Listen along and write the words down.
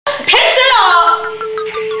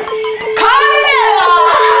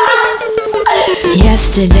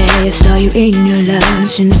Yesterday I saw you eating your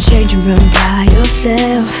lunch in the changing room by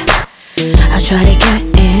yourself. I try to get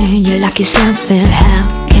in, you're like something,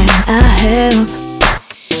 how can I help?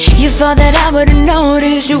 You thought that I would've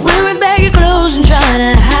noticed you wearing baggy clothes and trying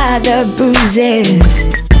to hide the bruises,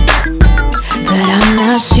 but I'm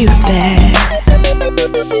not stupid.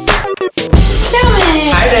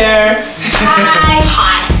 Hi there! Hi!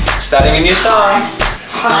 Hi! Starting a new song!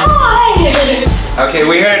 Hi! Okay,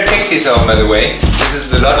 we're here at Pixie's home, by the way. This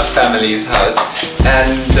is the Lodge family's house.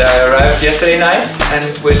 And I arrived yesterday night and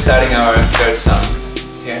we're starting our third song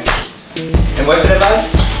here. And what's it about?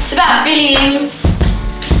 It's about bullying.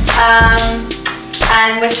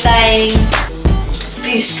 And we're saying...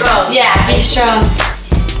 Be strong. Yeah, be strong.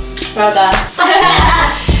 Well done.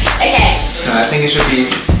 Okay. So I think it should be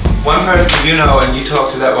one person you know and you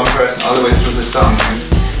talk to that one person all the way through the song. And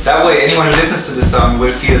that way anyone who listens to the song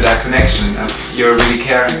will feel that connection of you're really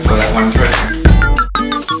caring for that one person.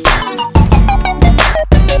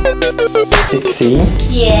 Pixie?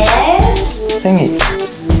 Yeah? Sing it.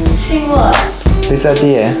 Sing what? This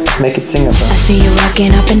idea, make it singable. I see you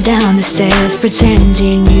walking up and down the stairs,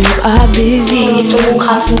 pretending you are busy. He used to walk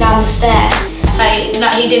up and down the stairs. So no,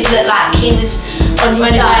 he didn't look like he was on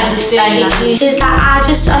his own. So he was like, I'm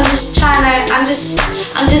just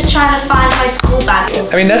trying to find my school bag.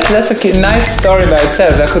 I mean that's a nice story by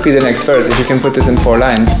itself. That could be the next verse if you can put this in 4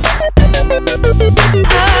 lines.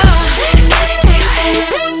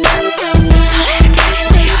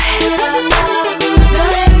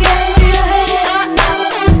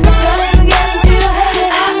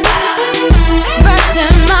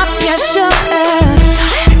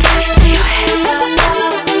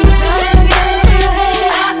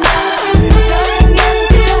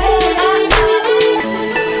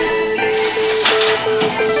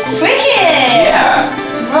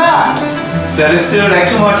 So let's do like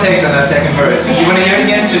 2 more takes on that second verse. If you want to hear it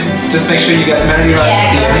again, just make sure you get the melody right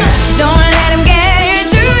at the end.